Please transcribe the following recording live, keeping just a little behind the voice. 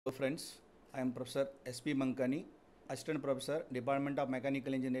Hello friends, I am Professor S.P. Mankani, Assistant Professor, Department of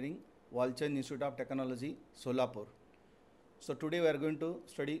Mechanical Engineering, Walchand Institute of Technology, Solapur. So today we are going to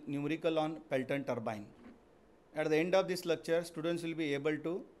study numerical on Pelton turbine. At the end of this lecture, students will be able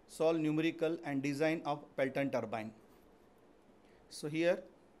to solve numerical and design of Pelton turbine. So here,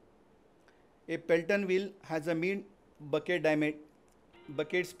 a Pelton wheel has a mean bucket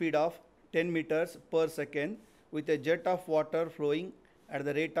speed of 10 meters per second with a jet of water flowing at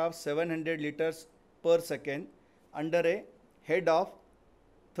the rate of 700 liters per second under a head of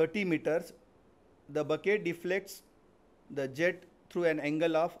 30 meters. The bucket deflects the jet through an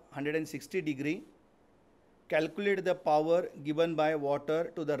angle of 160 degree. Calculate the power given by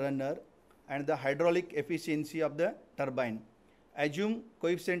water to the runner and the hydraulic efficiency of the turbine. Assume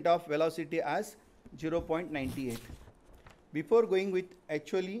coefficient of velocity as 0.98. Before going with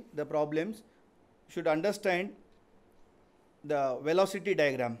actually the problems, should understand the velocity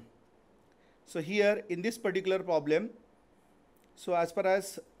diagram. So here in this particular problem, so as far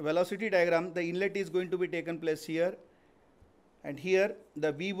as velocity diagram, the inlet is going to be taken place here, and here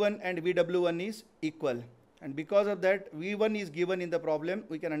the V1 and VW1 is equal, and because of that V1 is given in the problem,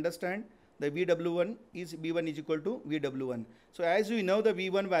 we can understand the VW1 is V1 is equal to VW1. So as we know the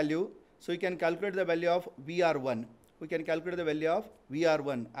V1 value, so we can calculate the value of VR1. We can calculate the value of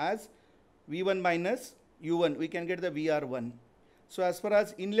VR1 as V1 minus U1, we can get the VR1. So as far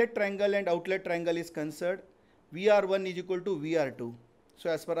as inlet triangle and outlet triangle is concerned, VR1 is equal to VR2. So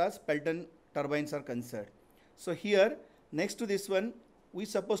as far as Pelton turbines are concerned. So here next to this one, we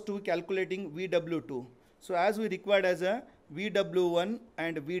supposed to be calculating VW2. So as we required as a VW1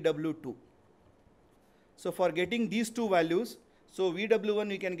 and VW2. So for getting these two values, so VW1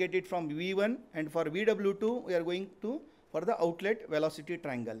 we can get it from V1, and for VW2 we are going to for the outlet velocity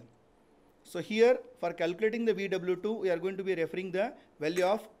triangle. So here for calculating the VW2 we are going to be referring the value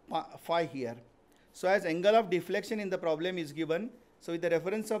of phi here. So as angle of deflection in the problem is given, so with the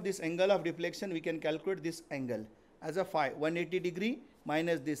reference of this angle of deflection we can calculate this angle as a phi 180 degree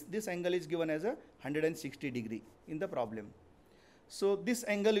minus this angle is given as a 160 degree in the problem. So this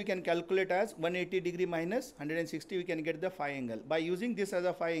angle we can calculate as 180 degree minus 160, we can get the phi angle. By using this as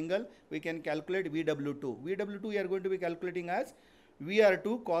a phi angle, we can calculate VW2. VW2 we are going to be calculating as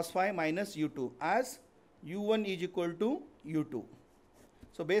VR2 cos phi minus U2 as U1 is equal to U2.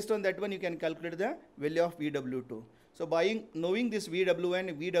 So based on that one you can calculate the value of VW2. So by knowing this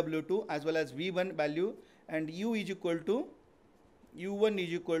VW1, VW2 as well as V1 value, and U is equal to U1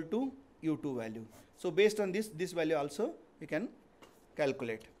 is equal to U2 value. So based on this value also we can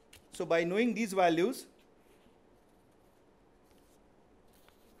calculate. So by knowing these values,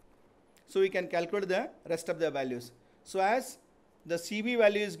 so we can calculate the rest of the values. So as the CV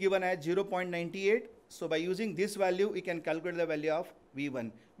value is given as 0.98, so by using this value we can calculate the value of V1.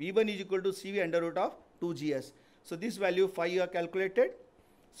 V1 is equal to CV under root of 2GS. So this value phi you are calculated.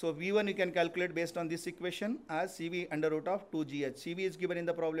 So V1 you can calculate based on this equation as CV under root of 2GH. CV is given in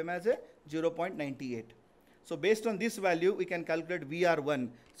the problem as a 0.98. So based on this value we can calculate VR1.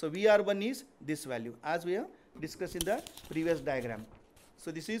 So VR1 is this value as we have discussed in the previous diagram. So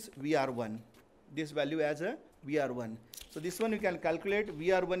this is VR1, this value as a VR1. So this one we can calculate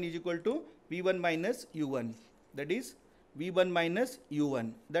VR1 is equal to V1 minus U1, that is V1 minus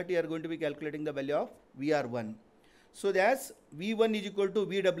U1, that we are going to be calculating the value of VR1. So as V1 is equal to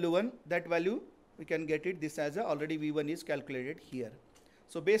VW1, that value we can get it this as a already V1 is calculated here.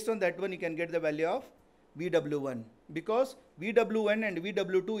 So based on that one you can get the value of VW1, because VW1 and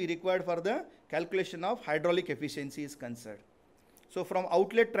VW2 is required for the calculation of hydraulic efficiency is concerned. So from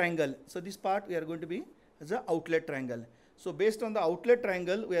outlet triangle, so this part we are going to be as a outlet triangle. So based on the outlet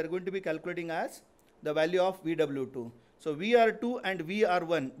triangle we are going to be calculating as the value of VW2. So VR2 and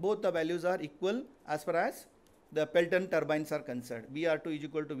VR1 both the values are equal as far as the Pelton turbines are concerned. VR2 is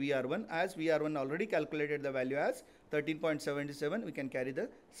equal to VR1, as VR1 already calculated the value as 13.77, we can carry the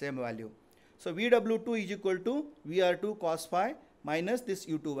same value. So VW2 is equal to VR2 cos phi minus this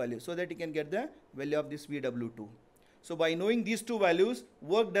U2 value, so that you can get the value of this VW2. So by knowing these two values,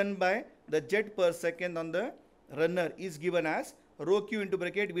 work done by the jet per second on the runner is given as rho q into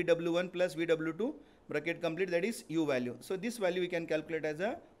bracket VW1 plus VW2 bracket complete, that is U value. So this value we can calculate as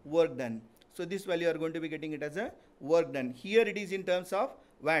a work done. So this value you are going to be getting it as a work done. Here it is in terms of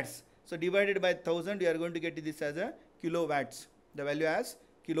watts. So divided by 1000 you are going to get this as a kilowatts, the value as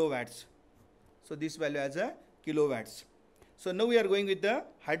kilowatts. So this value as a kilowatts. So now we are going with the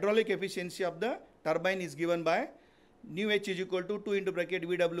hydraulic efficiency of the turbine is given by nu H is equal to 2 into bracket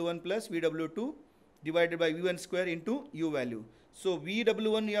VW1 plus VW2 divided by V1 square into U value. So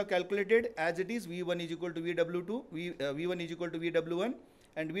VW1 you have calculated as it is, V1 is equal to VW2, V1 is equal to VW1,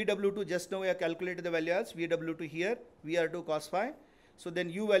 and VW2 just now we have calculated the value as VW2 here, VR2 cos phi. So then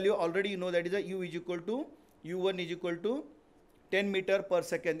U value already you know, that is a U is equal to U1 is equal to 10 meter per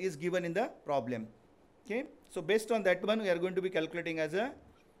second is given in the problem. Okay. So based on that one we are going to be calculating as a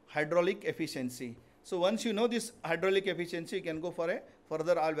hydraulic efficiency. So once you know this hydraulic efficiency, you can go for a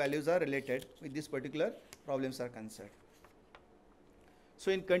further all values are related with this particular problems are concerned.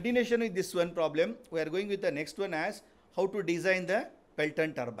 So in continuation with this one problem, we are going with the next one as how to design the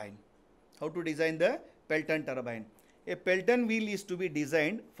Pelton turbine. How to design the Pelton turbine. A Pelton wheel is to be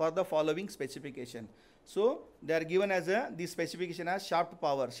designed for the following specification. So they are given as this specification as shaft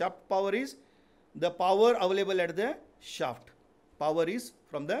power. Shaft power is the power available at the shaft. Power is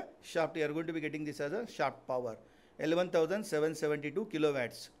from the shaft. You are going to be getting this as a shaft power. 11,772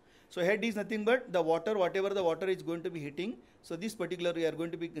 kilowatts. So head is nothing but the water, whatever the water is going to be hitting. So this particular we are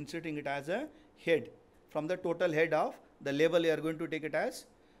going to be considering it as a head. From the total head of the level, you are going to take it as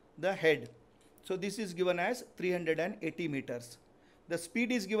the head. So this is given as 380 meters. The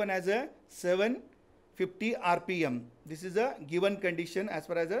speed is given as a 750 RPM. This is a given condition as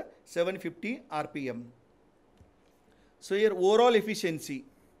far as a 750 RPM. So here overall efficiency,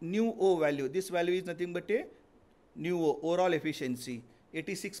 nu O value. This value is nothing but a nu O, overall efficiency,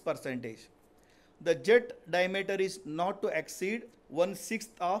 86%. The jet diameter is not to exceed 1/6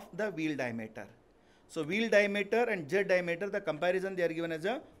 of the wheel diameter. So wheel diameter and jet diameter, the comparison they are given as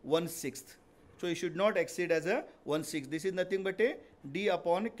a 1/6. So you should not exceed as a 1/6. This is nothing but a D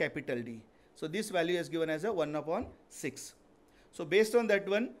upon capital D. So this value is given as a 1/6. So based on that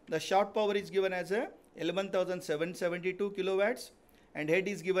one, the shaft power is given as a 11,772 kilowatts and head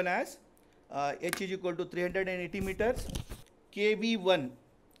is given as H is equal to 380 meters. KV1.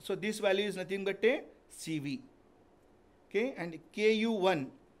 So this value is nothing but a CV. Okay, and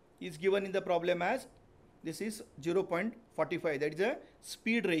KU1 is given in the problem as this is 0.45. That is a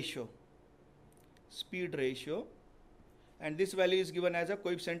speed ratio. Speed ratio. And this value is given as a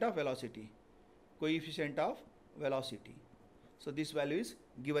coefficient of velocity. Coefficient of velocity. So this value is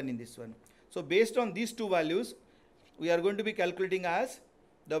given in this one. So based on these two values, we are going to be calculating as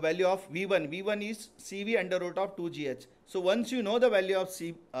the value of V1. V1 is CV under root of 2GH. So once you know the value of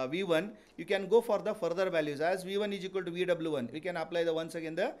V1, you can go for the further values as V1 is equal to VW1. We can apply the once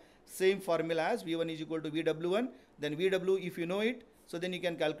again the same formula as V1 is equal to VW1. Then VW, if you know it, so then you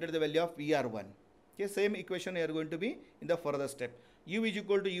can calculate the value of VR1. Okay, same equation you are going to be in the further step. U is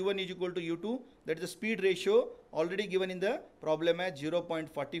equal to U1 is equal to U2. That is the speed ratio already given in the problem as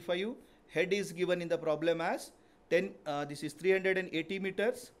 0.45. Head is given in the problem as 10. This is 380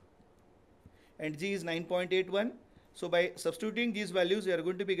 meters. And G is 9.81. So by substituting these values, we are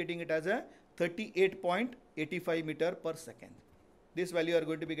going to be getting it as a 38.85 meter per second. This value you are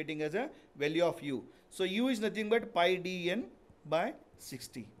going to be getting as a value of U. So U is nothing but pi dN by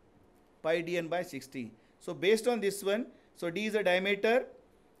 60. Pi dN by 60. So based on this one, so D is a diameter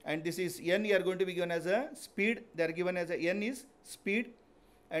and this is N, you are going to be given as a speed. They are given as a N is speed.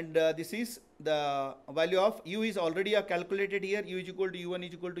 And this is the value of U is already calculated here. U is equal to U1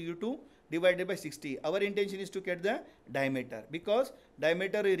 is equal to U2 divided by 60. Our intention is to get the diameter because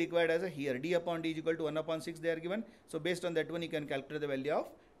diameter is required as a here. D upon D is equal to 1/6 they are given. So based on that one you can calculate the value of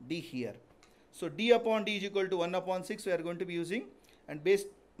D here. So D upon D is equal to 1/6 we are going to be using, and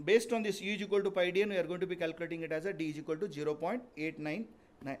based on this U is equal to pi dN we are going to be calculating it as a D is equal to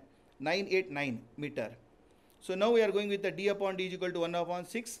 0.989 meter. So now we are going with the D upon D is equal to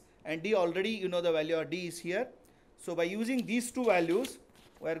 1/6 and D already you know the value of D is here. So by using these two values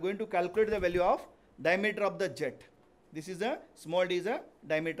we are going to calculate the value of diameter of the jet. This is a small d is a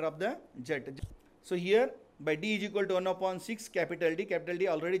diameter of the jet. So here by D is equal to 1/6 capital D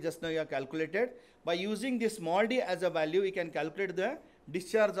already just now you have calculated. By using this small d as a value we can calculate the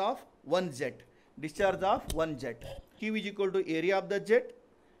discharge of one jet. Discharge of one jet. Q is equal to area of the jet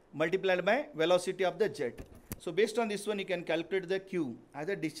multiplied by velocity of the jet. So based on this one you can calculate the Q as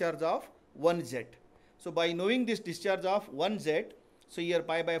a discharge of one jet. So by knowing this discharge of one jet, so here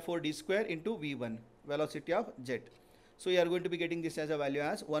pi by 4 d square into V1 velocity of jet. So you are going to be getting this as a value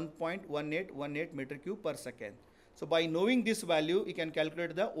as 1.1818 meter cube per second. So by knowing this value you can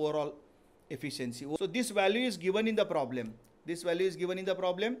calculate the overall efficiency. So this value is given in the problem. This value is given in the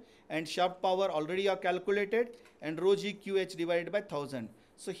problem and shaft power already are calculated and rho g QH divided by 1000.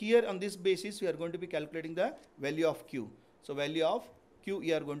 So here on this basis we are going to be calculating the value of Q. So value of Q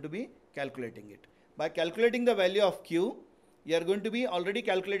we are going to be calculating it. By calculating the value of Q, you are going to be already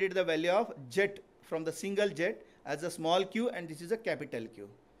calculated the value of jet from the single jet as a small q and this is a capital Q.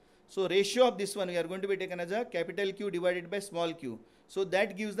 So ratio of this one we are going to be taken as a capital Q divided by small q. So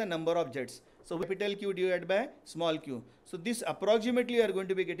that gives the number of jets. So capital Q divided by small q. So this approximately we are going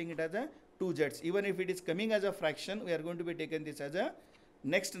to be getting it as a 2 jets. Even if it is coming as a fraction, we are going to be taking this as a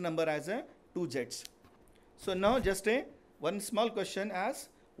next number as a 2 jets. So now just one small question as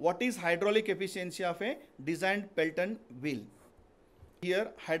what is hydraulic efficiency of a designed Pelton wheel?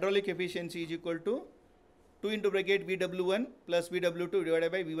 Here hydraulic efficiency is equal to 2 into bracket VW1 plus VW2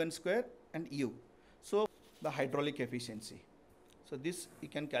 divided by V1 square and U. So the hydraulic efficiency. So this you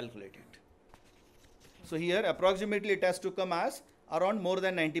can calculate it. So here approximately it has to come as around more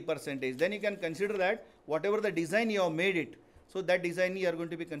than 90%. Then you can consider that whatever the design you have made it, so that design you are going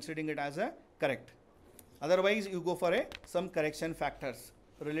to be considering it as a correct. Otherwise you go for some correction factors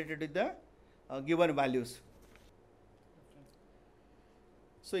related to the given values.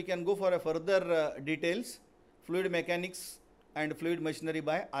 So you can go for a further details, fluid mechanics and fluid machinery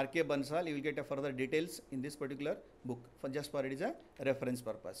by R.K. Bansal. You will get a further details in this particular book, for just for it is a reference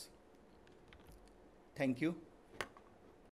purpose. Thank you.